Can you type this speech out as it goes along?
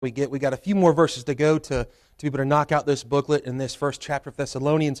We got a few more verses to go to be able to knock out this booklet in this first chapter of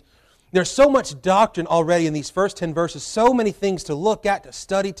Thessalonians. There's so much doctrine already in these first 10 verses, so many things to look at, to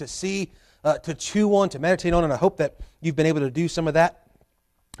study, to see, to chew on, to meditate on, and I hope that you've been able to do some of that.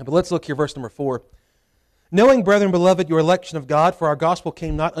 But let's look here, verse number 4. Knowing, brethren, beloved, your election of God, for our gospel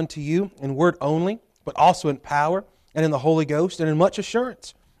came not unto you in word only, but also in power, and in the Holy Ghost, and in much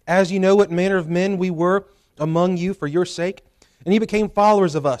assurance, as you know what manner of men we were among you for your sake. And ye became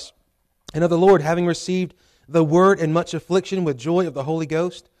followers of us and of the Lord, having received the word in much affliction with joy of the Holy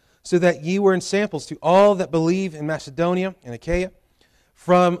Ghost, so that ye were ensamples to all that believe in Macedonia and Achaia.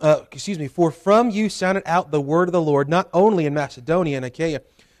 For from you sounded out the word of the Lord, not only in Macedonia and Achaia,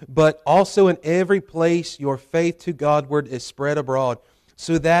 but also in every place your faith to Godward is spread abroad,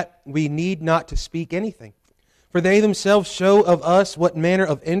 so that we need not to speak anything. For they themselves show of us what manner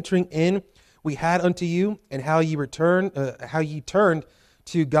of entering in we had unto you, and how ye turned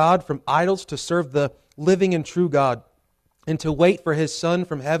to God from idols to serve the living and true God, and to wait for His Son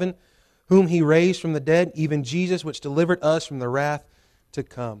from heaven, whom He raised from the dead, even Jesus, which delivered us from the wrath to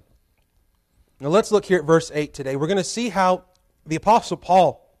come. Now let's look here at verse 8 today. We're going to see how the Apostle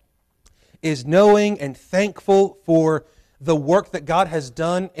Paul is knowing and thankful for the work that God has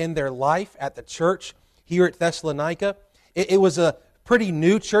done in their life at the church here at Thessalonica. It was a pretty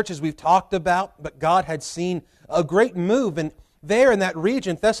new church, as we've talked about, but God had seen a great move. And there in that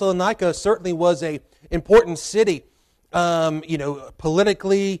region, Thessalonica certainly was an important city,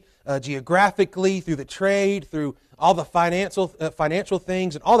 politically, geographically, through the trade, through all the financial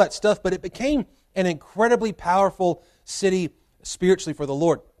things and all that stuff. But it became an incredibly powerful city spiritually for the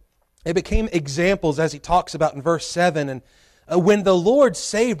Lord. It became examples, as he talks about in verse 7. And when the Lord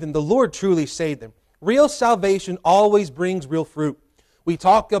saved them, the Lord truly saved them. Real salvation always brings real fruit. We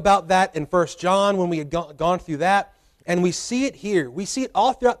talked about that in 1 John when we had gone through that. And we see it here. We see it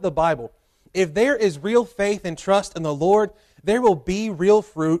all throughout the Bible. If there is real faith and trust in the Lord, there will be real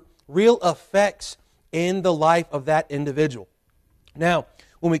fruit, real effects in the life of that individual. Now,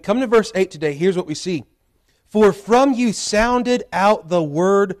 when we come to verse 8 today, here's what we see. For from you sounded out the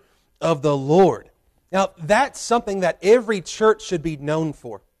word of the Lord. Now, that's something that every church should be known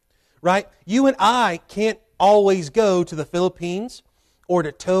for, right? You and I can't always go to the Philippines or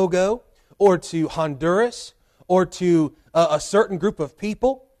to Togo or to Honduras or to a certain group of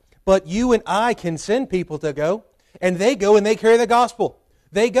people, but you and I can send people to go, and they go and they carry the gospel.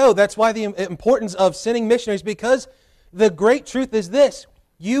 They go. That's why the importance of sending missionaries, because the great truth is this.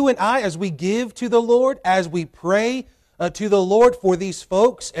 You and I, as we give to the Lord, as we pray to the Lord for these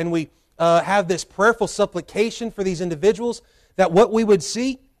folks, and we have this prayerful supplication for these individuals, that what we would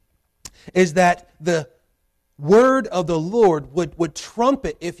see is that the word of the Lord would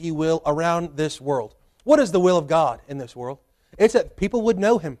trumpet, if you will, around this world. What is the will of God in this world? It's that people would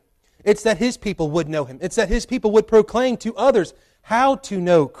know Him. It's that His people would know Him. It's that His people would proclaim to others how to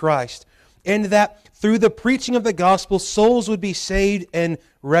know Christ. And that through the preaching of the gospel, souls would be saved and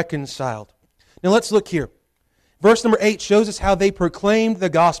reconciled. Now let's look here. Verse number 8 shows us how they proclaimed the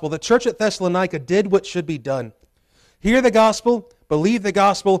gospel. The church at Thessalonica did what should be done. Hear the gospel, believe the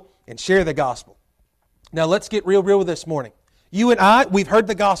gospel, and share the gospel. Now let's get real with this morning. You and I, we've heard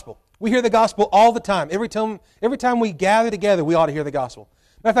the gospel. We hear the gospel all the time. Every time we gather together, we ought to hear the gospel.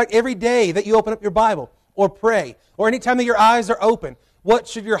 Matter of fact, every day that you open up your Bible or pray, or any time that your eyes are open, what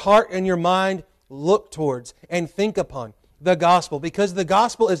should your heart and your mind look towards and think upon? The gospel. Because the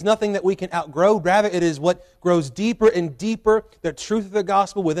gospel is nothing that we can outgrow. Rather, it is what grows deeper and deeper, the truth of the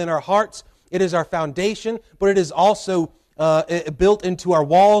gospel within our hearts. It is our foundation, but it is also built into our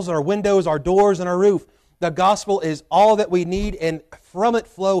walls, our windows, our doors, and our roof. The gospel is all that we need, and from it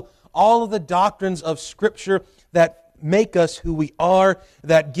flow all of the doctrines of Scripture that make us who we are,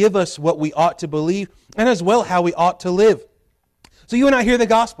 that give us what we ought to believe, and as well how we ought to live. So you and I hear the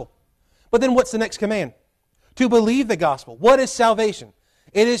gospel. But then what's the next command? To believe the gospel. What is salvation?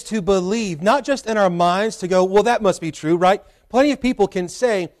 It is to believe, not just in our minds to go, well, that must be true, right? Plenty of people can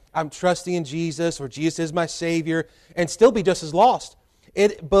say, I'm trusting in Jesus, or Jesus is my Savior, and still be just as lost.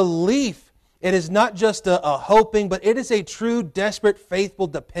 Belief, it is not just a hoping, but it is a true, desperate, faithful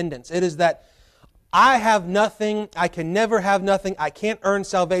dependence. It is that I have nothing, I can never have nothing, I can't earn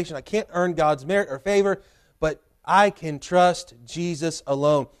salvation, I can't earn God's merit or favor, but I can trust Jesus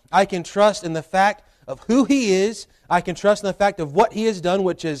alone. I can trust in the fact of who He is. I can trust in the fact of what He has done,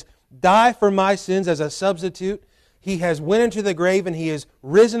 which is die for my sins as a substitute. He has went into the grave and He is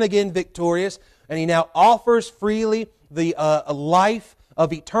risen again victorious, and He now offers freely the life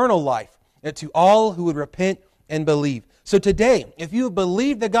of eternal life to all who would repent and believe. So today, if you have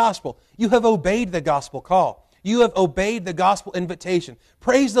believed the gospel, you have obeyed the gospel call. You have obeyed the gospel invitation.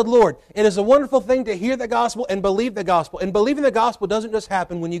 Praise the Lord. It is a wonderful thing to hear the gospel and believe the gospel. And believing the gospel doesn't just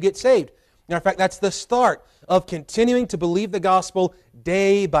happen when you get saved. Matter of fact, that's the start of continuing to believe the gospel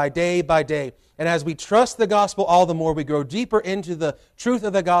day by day by day. And as we trust the gospel all the more, we grow deeper into the truth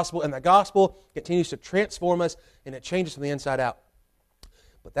of the gospel, and the gospel continues to transform us, and it changes from the inside out.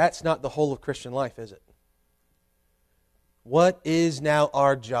 But that's not the whole of Christian life, is it? What is now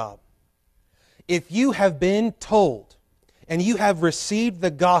our job? If you have been told and you have received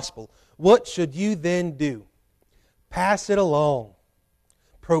the gospel, what should you then do? Pass it along.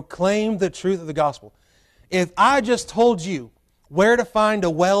 Proclaim the truth of the gospel. If I just told you where to find a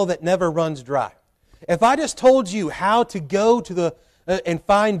well that never runs dry, if I just told you how to go to and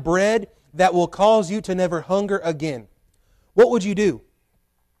find bread that will cause you to never hunger again, what would you do?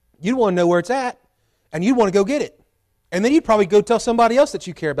 You'd want to know where it's at, and you'd want to go get it. And then you'd probably go tell somebody else that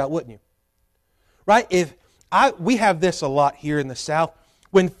you care about, wouldn't you? Right? We have this a lot here in the South.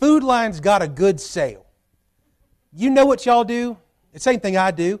 When Food Lion's got a good sale, you know what y'all do? The same thing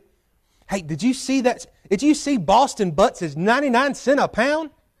I do. Hey, did you see that? Did you see Boston Butts is 99 cents a pound?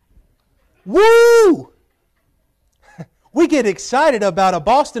 Woo! We get excited about a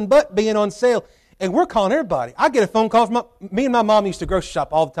Boston Butt being on sale, and we're calling everybody. I get a phone call from me and my mom used to grocery shop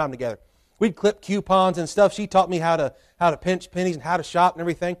all the time together. We'd clip coupons and stuff. She taught me how to pinch pennies and how to shop and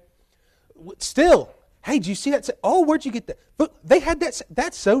everything. Still, hey, did you see that? Oh, where'd you get that? They had that.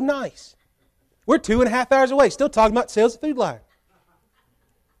 That's so nice. We're 2.5 hours away, still talking about sales at Food Lion.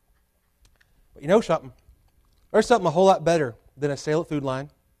 But you know something? There's something a whole lot better than a sale at Food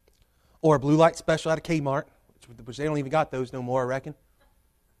Lion or a blue light special out of Kmart, which they don't even got those no more, I reckon.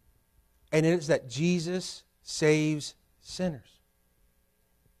 And it is that Jesus saves sinners.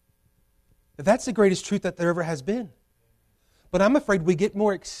 That's the greatest truth that there ever has been. But I'm afraid we get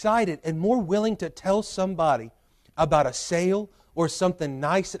more excited and more willing to tell somebody about a sale or something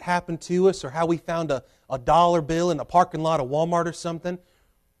nice that happened to us or how we found a dollar bill in a parking lot of Walmart or something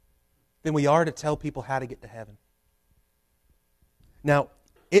than we are to tell people how to get to heaven. Now,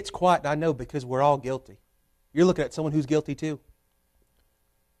 it's quiet, I know, because we're all guilty. You're looking at someone who's guilty too.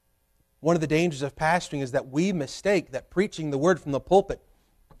 One of the dangers of pastoring is that we mistake that preaching the word from the pulpit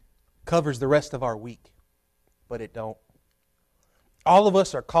covers the rest of our week. But it don't. All of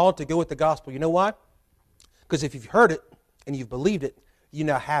us are called to go with the gospel. You know why? Because if you've heard it and you've believed it, you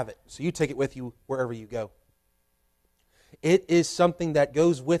now have it. So you take it with you wherever you go. It is something that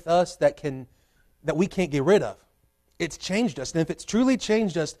goes with us that we can't get rid of. It's changed us. And if it's truly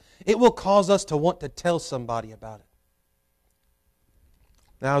changed us, it will cause us to want to tell somebody about it.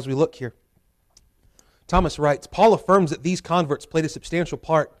 Now as we look here, Thomas writes, Paul affirms that these converts played a substantial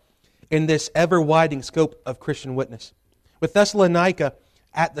part in this ever-widening scope of Christian witness. With Thessalonica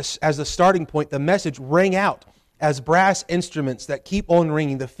as the starting point, the message rang out as brass instruments that keep on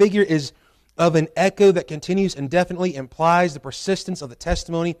ringing. The figure is of an echo that continues indefinitely, implies the persistence of the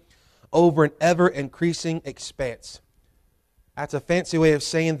testimony over an ever-increasing expanse. That's a fancy way of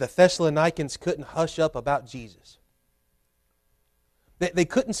saying the Thessalonians couldn't hush up about Jesus. They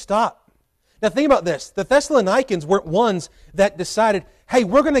couldn't stop. Now think about this. The Thessalonians weren't ones that decided, hey,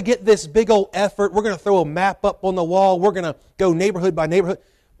 we're going to get this big old effort. We're going to throw a map up on the wall. We're going to go neighborhood by neighborhood.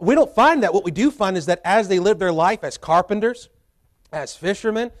 We don't find that. What we do find is that as they lived their life as carpenters, as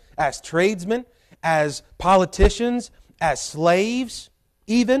fishermen, as tradesmen, as politicians, as slaves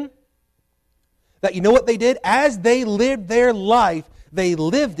even, that you know what they did? As they lived their life, they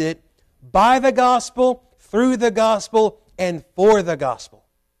lived it by the gospel, through the gospel, and for the gospel.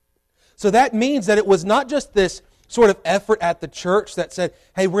 So that means that it was not just this sort of effort at the church that said,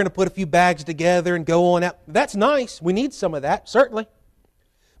 hey, we're going to put a few bags together and go on out. That's nice. We need some of that, certainly.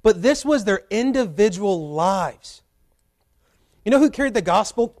 But this was their individual lives. You know who carried the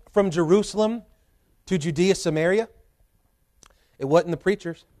gospel from Jerusalem to Judea, Samaria? It wasn't the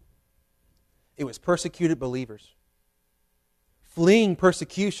preachers. It was persecuted believers. Fleeing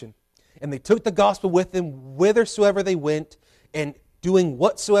persecution. And they took the gospel with them whithersoever they went and doing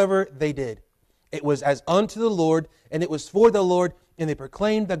whatsoever they did. It was as unto the Lord, and it was for the Lord, and they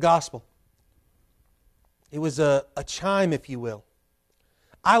proclaimed the gospel. It was a chime, if you will.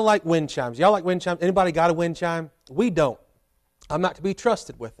 I like wind chimes. Y'all like wind chimes? Anybody got a wind chime? We don't. I'm not to be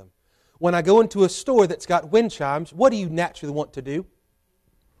trusted with them. When I go into a store that's got wind chimes, what do you naturally want to do?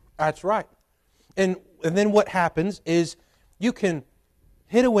 That's right. And then what happens is you can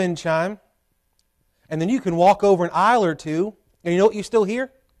hit a wind chime, and then you can walk over an aisle or two, and you know what you still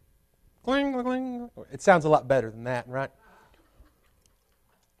hear? Cling, cling, cling. It sounds a lot better than that, right?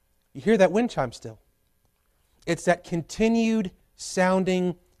 You hear that wind chime still. It's that continued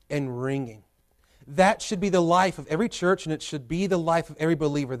sounding and ringing. That should be the life of every church, and it should be the life of every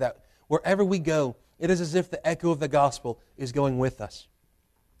believer, that wherever we go, it is as if the echo of the gospel is going with us.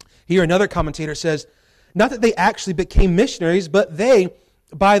 Here another commentator says, not that they actually became missionaries, but they,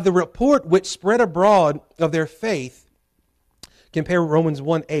 by the report which spread abroad of their faith, compare Romans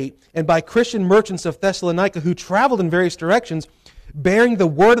 1:8, and by Christian merchants of Thessalonica who traveled in various directions, bearing the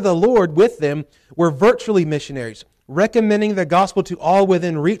word of the Lord with them, were virtually missionaries, recommending the gospel to all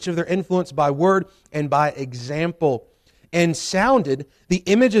within reach of their influence by word and by example. And sounded, the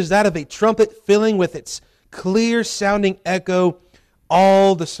image is that of a trumpet filling with its clear sounding echo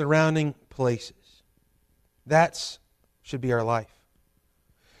all the surrounding places. That should be our life.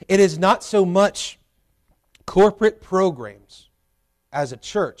 It is not so much corporate programs as a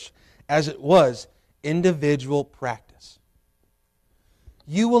church as it was individual practice.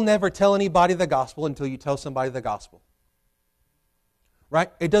 You will never tell anybody the gospel until you tell somebody the gospel. Right?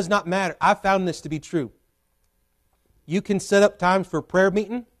 It does not matter. I've found this to be true. You can set up times for a prayer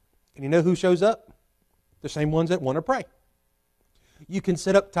meeting, and you know who shows up? The same ones that want to pray. You can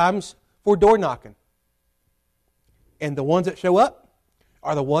set up times for door knocking, and the ones that show up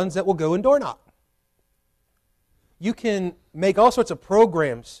are the ones that will go and door knock. You can make all sorts of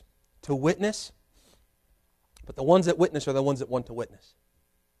programs to witness, but the ones that witness are the ones that want to witness.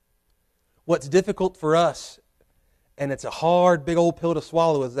 What's difficult for us, and it's a hard, big old pill to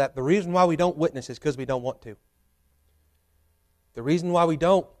swallow, is that the reason why we don't witness is because we don't want to. The reason why we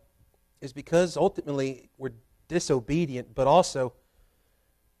don't is because ultimately we're disobedient, but also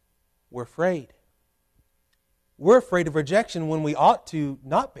we're afraid. We're afraid of rejection when we ought to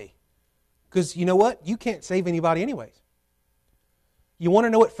not be. Because you know what? You can't save anybody anyways. You want to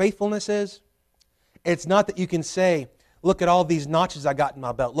know what faithfulness is? It's not that you can say, look at all these notches I got in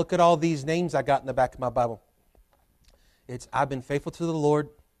my belt. Look at all these names I got in the back of my Bible. It's, I've been faithful to the Lord,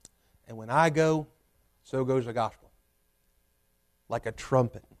 and when I go, so goes the gospel. Like a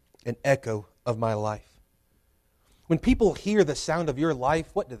trumpet, an echo of my life. When people hear the sound of your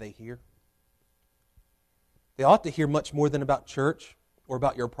life, what do they hear? They ought to hear much more than about church, or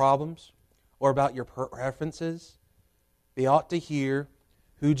about your problems, or about your preferences. They ought to hear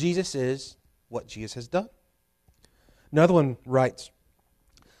who Jesus is, what Jesus has done. Another one writes,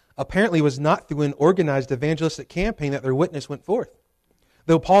 apparently it was not through an organized evangelistic campaign that their witness went forth.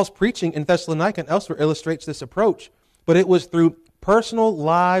 Though Paul's preaching in Thessalonica and elsewhere illustrates this approach, but it was through personal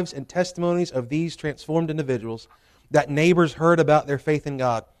lives and testimonies of these transformed individuals that neighbors heard about their faith in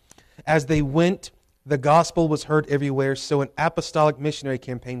God. As they went, the gospel was heard everywhere, so an apostolic missionary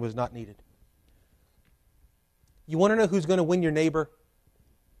campaign was not needed. You want to know who's going to win your neighbor?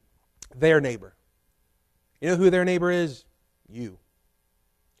 Their neighbor. You know who their neighbor is? You.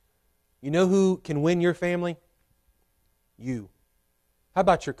 You know who can win your family? You. How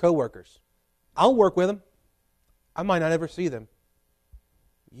about your coworkers? I'll work with them. I might not ever see them.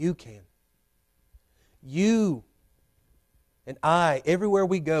 You can. You and I, everywhere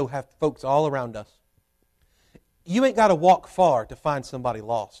we go, have folks all around us. You ain't got to walk far to find somebody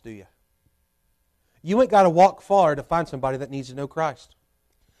lost, do you? You ain't got to walk far to find somebody that needs to know Christ.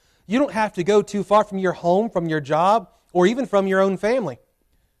 You don't have to go too far from your home, from your job, or even from your own family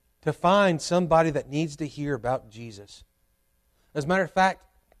to find somebody that needs to hear about Jesus. As a matter of fact,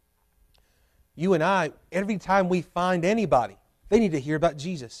 you and I, every time we find anybody, they need to hear about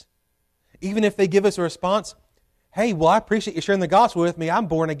Jesus. Even if they give us a response, hey, well, I appreciate you sharing the gospel with me. I'm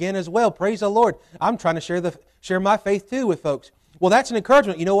born again as well. Praise the Lord. I'm trying to share my faith too with folks. Well, that's an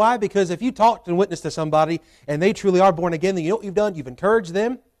encouragement. You know why? Because if you talk and witness to somebody and they truly are born again, then you know what you've done? You've encouraged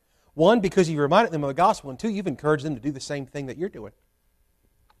them. One, because you've reminded them of the gospel. And two, you've encouraged them to do the same thing that you're doing.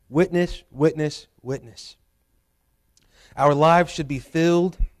 Witness, witness, witness. Our lives should be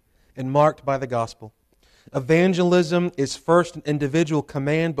filled and marked by the gospel. Evangelism is first an individual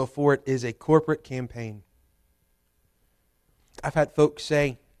command before it is a corporate campaign. I've had folks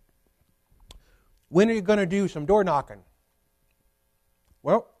say, when are you going to do some door knocking?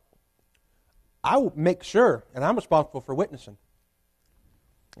 Well, I will make sure, and I'm responsible for witnessing.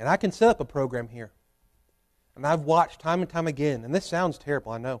 And I can set up a program here. And I've watched time and time again, and this sounds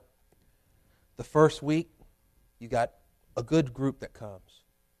terrible, I know. The first week, you got a good group that comes.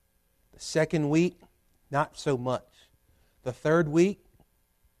 The second week, not so much. The third week,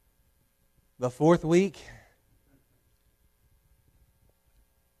 the fourth week,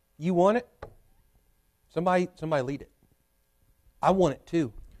 you want it? Somebody lead it. I want it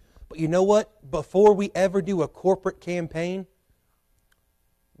too. But you know what? Before we ever do a corporate campaign,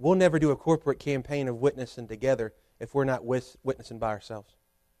 we'll never do a corporate campaign of witnessing together if we're not witnessing by ourselves.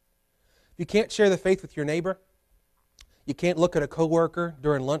 If you can't share the faith with your neighbor, you can't look at a coworker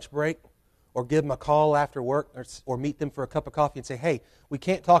during lunch break or give them a call after work, or meet them for a cup of coffee and say, hey, we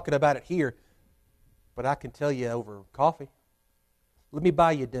can't talk about it here, but I can tell you over coffee. Let me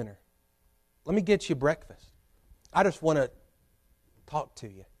buy you dinner. Let me get you breakfast. I just want to talk to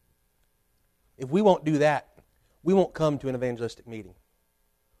you. If we won't do that, we won't come to an evangelistic meeting.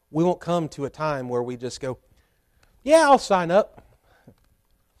 We won't come to a time where we just go, yeah, I'll sign up.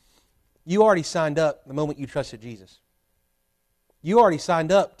 You already signed up the moment you trusted Jesus. You already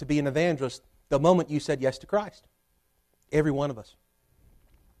signed up to be an evangelist the moment you said yes to Christ. Every one of us.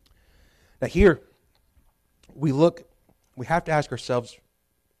 Now here, we have to ask ourselves,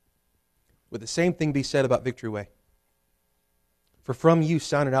 would the same thing be said about Victory Way? For from you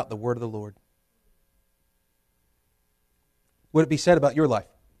sounded out the word of the Lord. Would it be said about your life?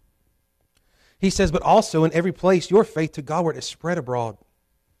 He says, but also in every place your faith to Godward is spread abroad.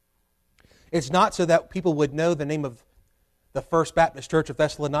 It's not so that people would know the name of the First Baptist Church of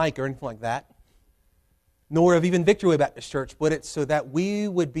Thessalonica or anything like that, nor of even Victory Way Baptist Church, but it's so that we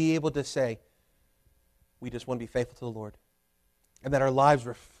would be able to say, we just want to be faithful to the Lord, and that our lives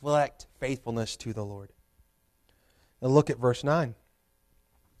reflect faithfulness to the Lord. Now look at verse 9.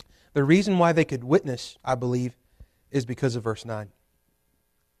 The reason why they could witness, I believe, is because of verse 9.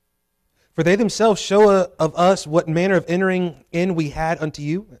 For they themselves show of us what manner of entering in we had unto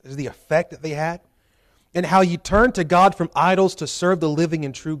you, is the effect that they had, and how you turned to God from idols to serve the living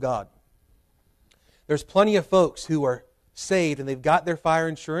and true God. There's plenty of folks who are saved and they've got their fire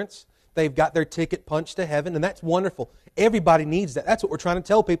insurance, they've got their ticket punched to heaven, and that's wonderful. Everybody needs that. That's what we're trying to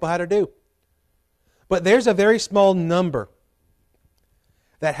tell people how to do. But there's a very small number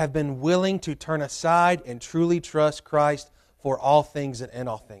that have been willing to turn aside and truly trust Christ for all things and in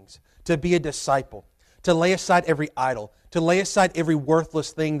all things. To be a disciple, to lay aside every idol, to lay aside every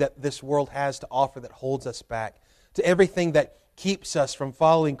worthless thing that this world has to offer that holds us back, to everything that keeps us from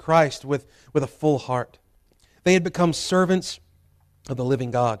following Christ with a full heart. They had become servants of the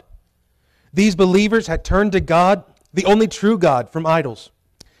living God. These believers had turned to God, the only true God, from idols.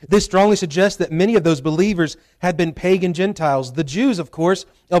 This strongly suggests that many of those believers had been pagan Gentiles. The Jews, of course,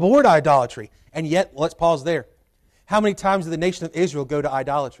 abhorred idolatry. And yet, let's pause there. How many times did the nation of Israel go to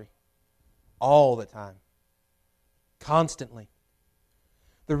idolatry? All the time. Constantly.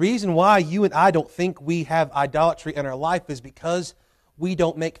 The reason why you and I don't think we have idolatry in our life is because we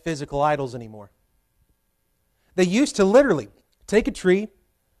don't make physical idols anymore. They used to literally take a tree,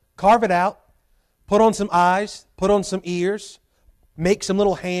 carve it out, put on some eyes, put on some ears, make some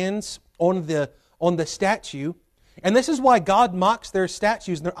little hands on the statue. And this is why God mocks their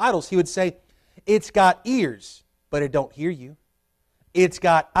statues and their idols. He would say, it's got ears, but it don't hear you. It's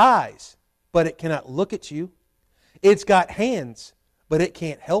got eyes, but it cannot look at you. It's got hands, but it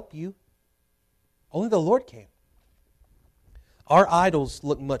can't help you. Only the Lord can. Our idols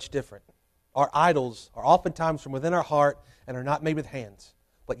look much different. Our idols are oftentimes from within our heart and are not made with hands,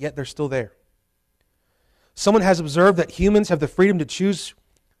 but yet they're still there. Someone has observed that humans have the freedom to choose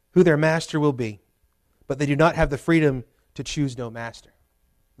who their master will be, but they do not have the freedom to choose no master.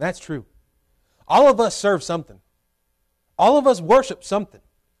 That's true. All of us serve something. All of us worship something.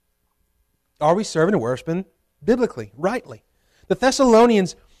 Are we serving and worshiping biblically, rightly? The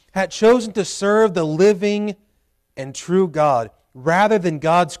Thessalonians had chosen to serve the living and true God rather than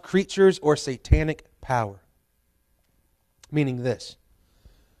God's creatures or satanic power. Meaning this: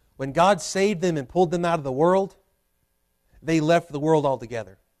 when God saved them and pulled them out of the world, they left the world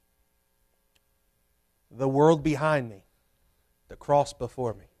altogether. The world behind me, the cross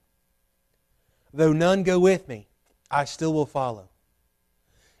before me. Though none go with me, I still will follow.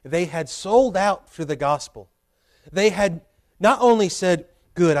 They had sold out for the gospel. They had not only said,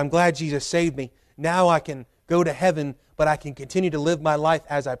 good, I'm glad Jesus saved me. Now I can go to heaven, but I can continue to live my life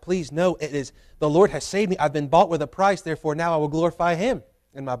as I please. No, it is, the Lord has saved me. I've been bought with a price. Therefore, now I will glorify Him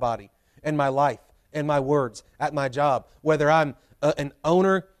in my body, in my life, in my words, at my job. Whether I'm an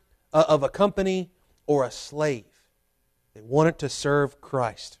owner of a company or a slave. They wanted to serve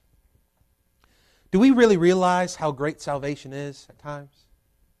Christ. Do we really realize how great salvation is at times?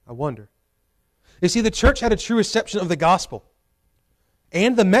 I wonder. You see, the church had a true reception of the gospel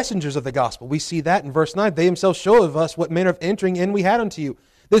and the messengers of the gospel. We see that in verse 9. They themselves show of us what manner of entering in we had unto you.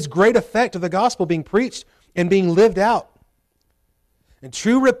 This great effect of the gospel being preached and being lived out. And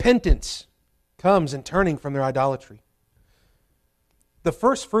true repentance comes in turning from their idolatry. The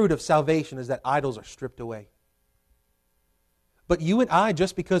first fruit of salvation is that idols are stripped away. But you and I,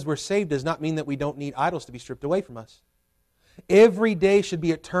 just because we're saved, does not mean that we don't need idols to be stripped away from us. Every day should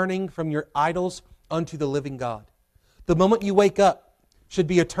be a turning from your idols unto the living God. The moment you wake up should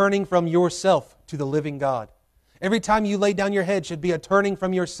be a turning from yourself to the living God. Every time you lay down your head should be a turning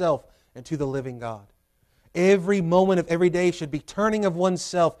from yourself and to the living God. Every moment of every day should be turning of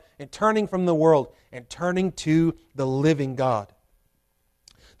oneself and turning from the world and turning to the living God.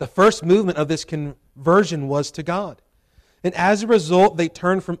 The first movement of this conversion was to God. And as a result, they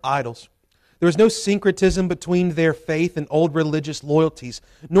turned from idols. There was no syncretism between their faith and old religious loyalties,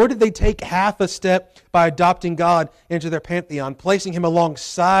 nor did they take half a step by adopting God into their pantheon, placing Him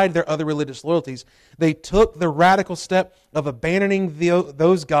alongside their other religious loyalties. They took the radical step of abandoning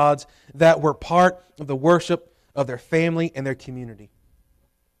those gods that were part of the worship of their family and their community.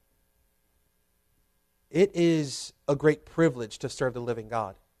 It is a great privilege to serve the living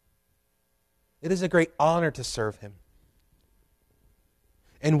God. It is a great honor to serve Him.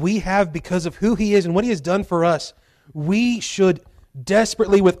 And we have, because of who He is and what He has done for us, we should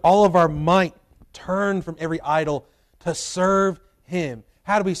desperately, with all of our might, turn from every idol to serve Him.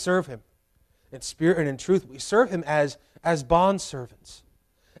 How do we serve Him? In spirit and in truth. We serve Him as bondservants.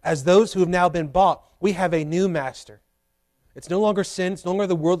 As those who have now been bought. We have a new master. It's no longer sin. It's no longer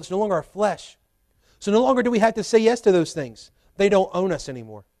the world. It's no longer our flesh. So no longer do we have to say yes to those things. They don't own us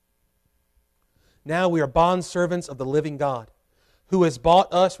anymore. Now we are bondservants of the living God, who has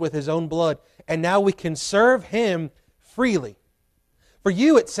bought us with His own blood, and now we can serve Him freely. For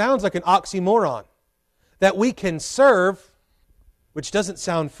you, it sounds like an oxymoron, that we can serve, which doesn't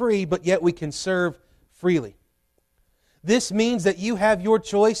sound free, but yet we can serve freely. This means that you have your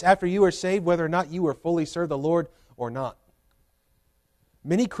choice after you are saved, whether or not you will fully serve the Lord or not.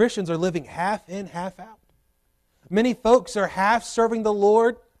 Many Christians are living half in, half out. Many folks are half serving the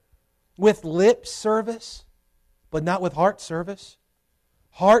Lord with lip service, but not with heart service.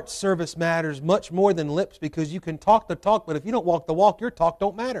 Heart service matters much more than lips, because you can talk the talk, but if you don't walk the walk, your talk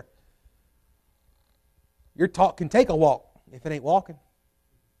don't matter. Your talk can take a walk if it ain't walking.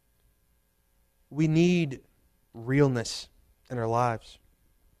 We need realness in our lives.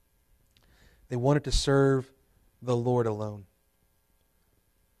 They wanted to serve the Lord alone.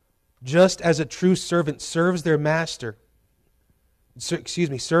 Just as a true servant serves their master, serves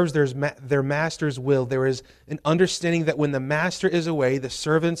their master's will, there is an understanding that when the master is away, the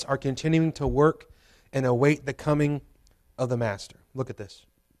servants are continuing to work and await the coming of the master. Look at this.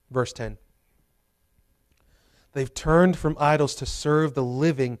 Verse 10. They've turned from idols to serve the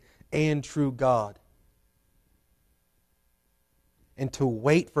living and true God, and to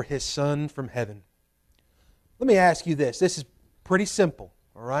wait for His Son from heaven. Let me ask you this. This is pretty simple,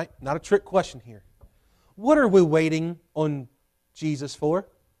 all right? Not a trick question here. What are we waiting on Jesus for?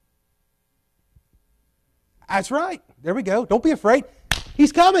 That's right. There we go. Don't be afraid.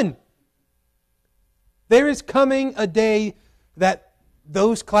 He's coming. There is coming a day that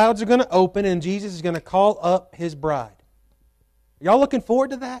those clouds are going to open and Jesus is going to call up His bride. Y'all looking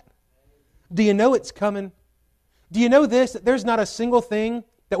forward to that? Do you know it's coming? Do you know this, that there's not a single thing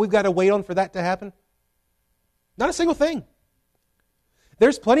that we've got to wait on for that to happen? Not a single thing.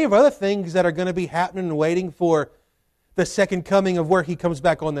 There's plenty of other things that are going to be happening and waiting for the second coming of where He comes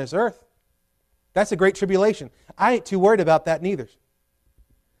back on this earth. That's a great tribulation. I ain't too worried about that neither.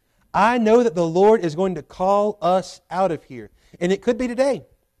 I know that the Lord is going to call us out of here. And it could be today.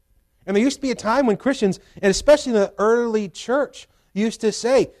 And there used to be a time when Christians, and especially in the early church, used to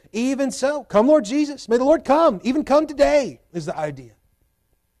say, even so, come Lord Jesus, may the Lord come, even come today, is the idea.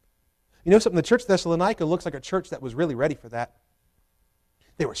 You know something, the church of Thessalonica looks like a church that was really ready for that.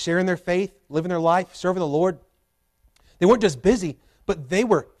 They were sharing their faith, living their life, serving the Lord. They weren't just busy, but they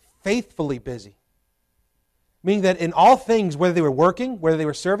were faithfully busy. Meaning that in all things, whether they were working, whether they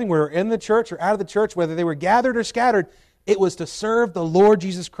were serving, whether they were in the church or out of the church, whether they were gathered or scattered, it was to serve the Lord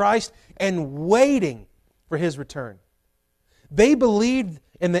Jesus Christ and waiting for His return. They believed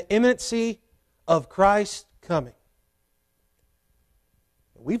in the imminency of Christ coming.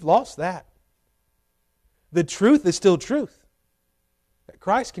 We've lost that. The truth is still truth, that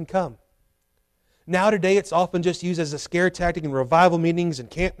Christ can come. Now today it's often just used as a scare tactic in revival meetings and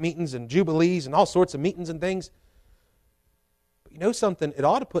camp meetings and jubilees and all sorts of meetings and things. But you know something? It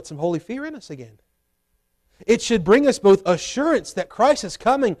ought to put some holy fear in us again. It should bring us both assurance that Christ is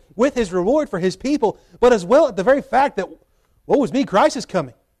coming with His reward for His people, but as well at the very fact that, woe is me, Christ is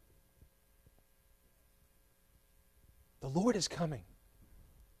coming. The Lord is coming.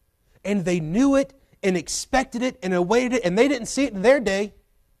 And they knew it and expected it and awaited it, and they didn't see it in their day.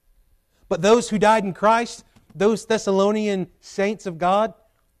 But those who died in Christ, those Thessalonian saints of God,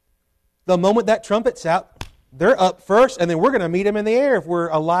 the moment that trumpet's out, they're up first, and then we're going to meet Him in the air if we're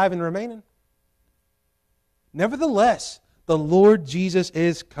alive and remaining. Nevertheless, the Lord Jesus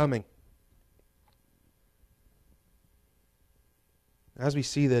is coming. As we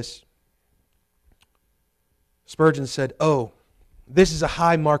see this, Spurgeon said, "Oh, This is a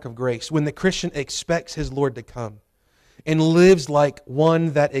high mark of grace, when the Christian expects his Lord to come and lives like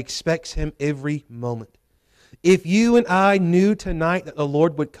one that expects Him every moment. If you and I knew tonight that the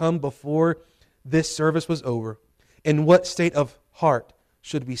Lord would come before this service was over, in what state of heart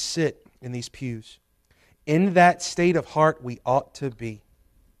should we sit in these pews? In that state of heart we ought to be.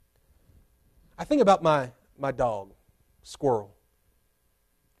 I think about my dog, Squirrel.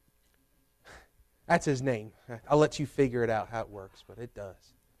 That's his name. I'll let you figure it out how it works, but it does.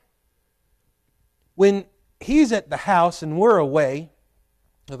 When he's at the house and we're away,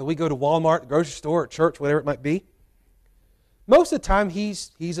 whether we go to Walmart, the grocery store, or church, whatever it might be, most of the time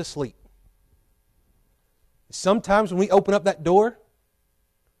he's asleep. Sometimes when we open up that door,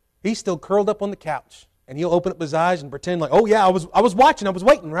 he's still curled up on the couch, and he'll open up his eyes and pretend like, oh yeah, I was watching, I was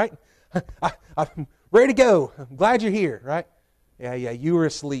waiting, right? I'm ready to go. I'm glad you're here, right? Yeah, you were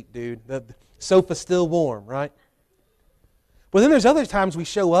asleep, dude. The sofa's still warm, right? But then there's other times we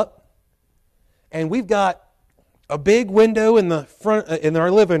show up, and we've got a big window in the front in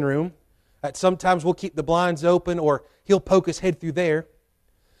our living room. That sometimes we'll keep the blinds open, or he'll poke his head through there.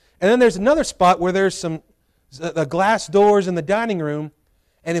 And then there's another spot where there's some glass doors in the dining room.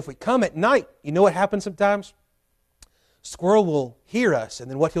 And if we come at night, you know what happens sometimes? Squirrel will hear us, and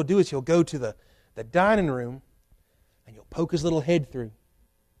then what he'll do is he'll go to the dining room, and he'll poke his little head through,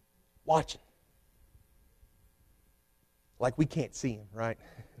 watching. Like we can't see him, right?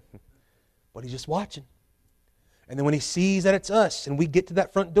 But he's just watching. And then when he sees that it's us, and we get to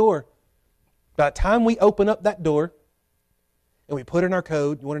that front door, by the time we open up that door, and we put in our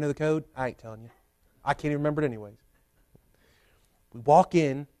code, you want to know the code? I ain't telling you. I can't even remember it anyways. We walk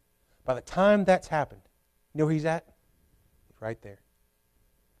in. By the time that's happened, you know where he's at? He's right there,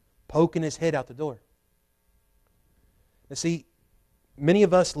 poking his head out the door. Now see, many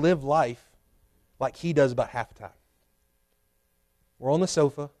of us live life like he does about half the time. We're on the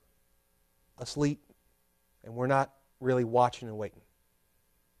sofa, asleep, and we're not really watching and waiting.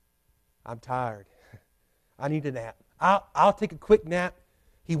 I'm tired. I need a nap. I'll take a quick nap.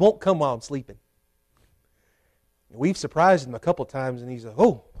 He won't come while I'm sleeping. We've surprised him a couple times, and he's like,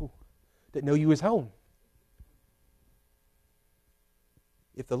 oh, didn't know you was home.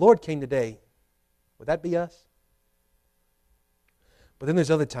 If the Lord came today, would that be us? But then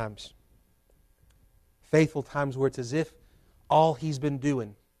there's other times, faithful times, where it's as if all He's been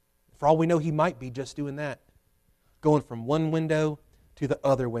doing, for all we know, He might be just doing that, going from one window to the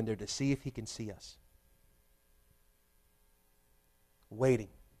other window to see if He can see us. Waiting.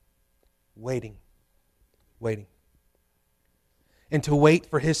 And to wait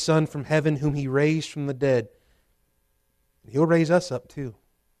for His Son from heaven, whom He raised from the dead. He'll raise us up too.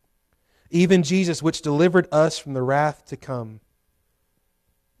 Even Jesus, which delivered us from the wrath to come.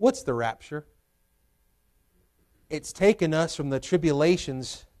 What's the rapture? It's taken us from the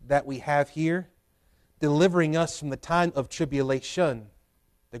tribulations that we have here, delivering us from the time of tribulation,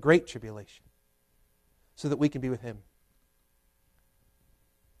 the great tribulation, so that we can be with Him.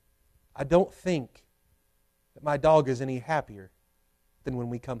 I don't think that my dog is any happier than when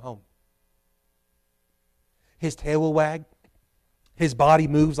we come home. His tail will wag. His body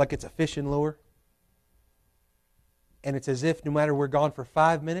moves like it's a fishing lure. And it's as if no matter we're gone for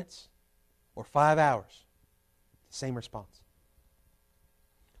 5 minutes or 5 hours, same response.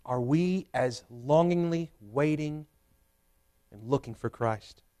 Are we as longingly waiting and looking for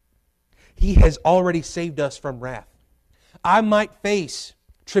Christ? He has already saved us from wrath. I might face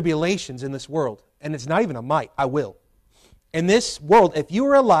tribulations in this world, and it's not even a might, I will. In this world, if you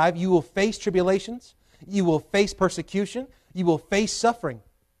are alive, you will face tribulations, you will face persecution, you will face suffering,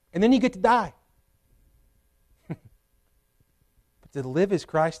 and then you get to die. But to live is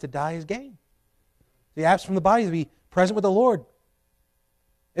Christ, to die is gain. The absence from the body is to be present with the Lord.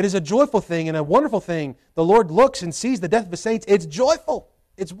 It is a joyful thing and a wonderful thing. The Lord looks and sees the death of His saints. It's joyful.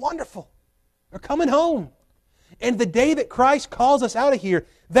 It's wonderful. They're coming home. And the day that Christ calls us out of here,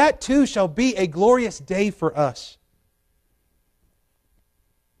 that too shall be a glorious day for us.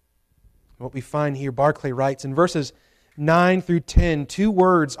 What we find here, Barclay writes, in verses 9 through 10, 2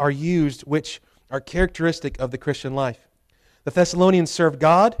 words are used which are characteristic of the Christian life. The Thessalonians served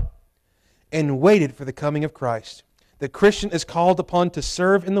God and waited for the coming of Christ. The Christian is called upon to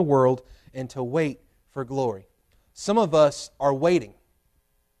serve in the world and to wait for glory. Some of us are waiting,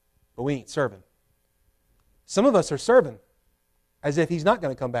 but we ain't serving. Some of us are serving as if He's not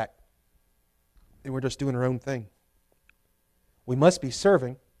going to come back, and we're just doing our own thing. We must be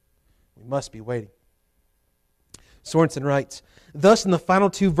serving. We must be waiting. Sorensen writes, thus in the final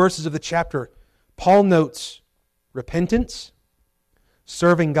 2 verses of the chapter, Paul notes repentance,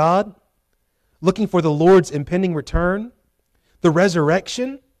 serving God, looking for the Lord's impending return, the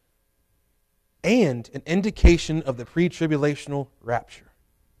resurrection, and an indication of the pre-tribulational rapture.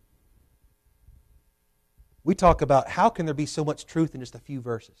 We talk about how can there be so much truth in just a few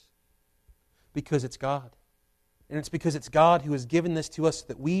verses? Because it's God. And it's because it's God who has given this to us so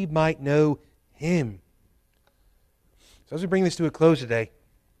that we might know Him. So as we bring this to a close today,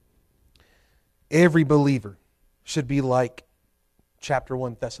 every believer should be like chapter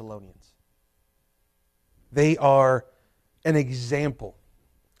 1 Thessalonians. They are an example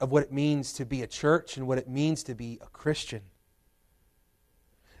of what it means to be a church and what it means to be a Christian.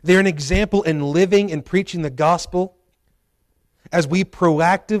 They're an example in living and preaching the gospel as we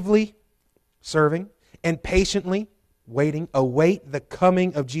proactively serving and patiently await the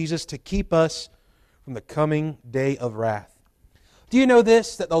coming of Jesus to keep us from the coming day of wrath. Do you know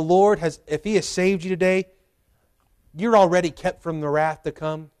this? That the Lord has, if He has saved you today, you're already kept from the wrath to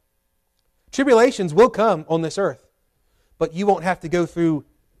come. Tribulations will come on this earth, but you won't have to go through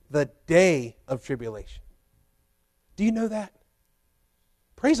the day of tribulation. Do you know that?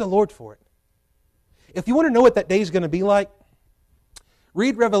 Praise the Lord for it. If you want to know what that day is going to be like,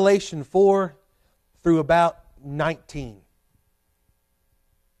 read Revelation 4 through about 19.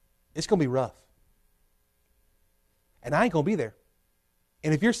 It's going to be rough. And I ain't going to be there.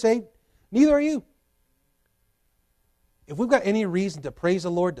 And if you're saved, neither are you. If we've got any reason to praise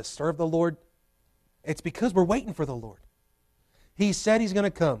the Lord, to serve the Lord, it's because we're waiting for the Lord. He said He's going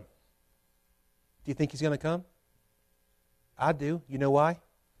to come. Do you think He's going to come? I do. You know why?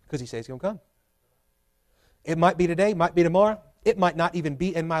 Because He said He's going to come. It might be today, might be tomorrow. It might not even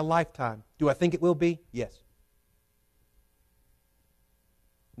be in my lifetime. Do I think it will be? Yes.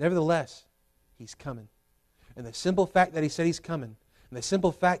 Nevertheless, He's coming. And the simple fact that He said He's coming, and the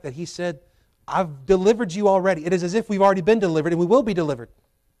simple fact that He said, I've delivered you already. It is as if we've already been delivered and we will be delivered.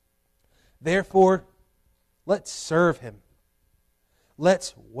 Therefore, let's serve Him.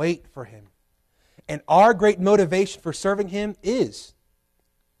 Let's wait for Him. And our great motivation for serving Him is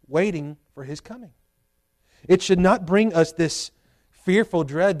waiting for His coming. It should not bring us this fearful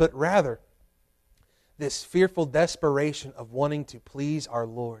dread, but rather this fearful desperation of wanting to please our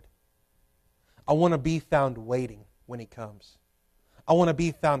Lord. I want to be found waiting when He comes. I want to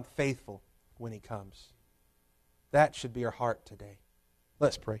be found faithful when He comes. That should be our heart today.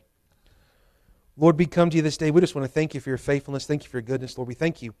 Let's pray. Lord, we come to You this day. We just want to thank You for Your faithfulness. Thank You for Your goodness. Lord, we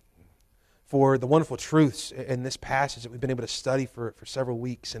thank You for the wonderful truths in this passage that we've been able to study for several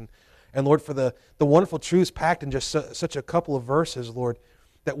weeks. And Lord, for the wonderful truths packed in just such a couple of verses, Lord,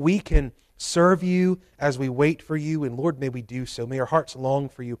 that we can serve You as we wait for You. And Lord, may we do so. May our hearts long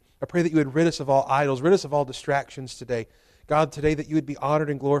for You. I pray that You would rid us of all idols, rid us of all distractions today. God, today that You would be honored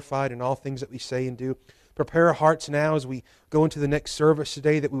and glorified in all things that we say and do. Prepare our hearts now as we go into the next service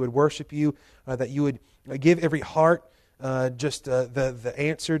today, that we would worship You, that You would give every heart the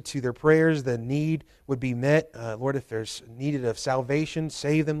answer to their prayers, the need would be met. Lord, if there's needed of salvation,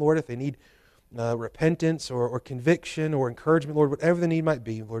 save them, Lord. If they need repentance or conviction or encouragement, Lord, whatever the need might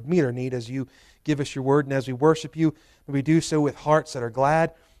be, Lord, meet our need as You give us Your word. And as we worship You, we do so with hearts that are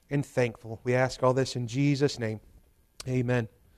glad and thankful. We ask all this in Jesus' name. Amen.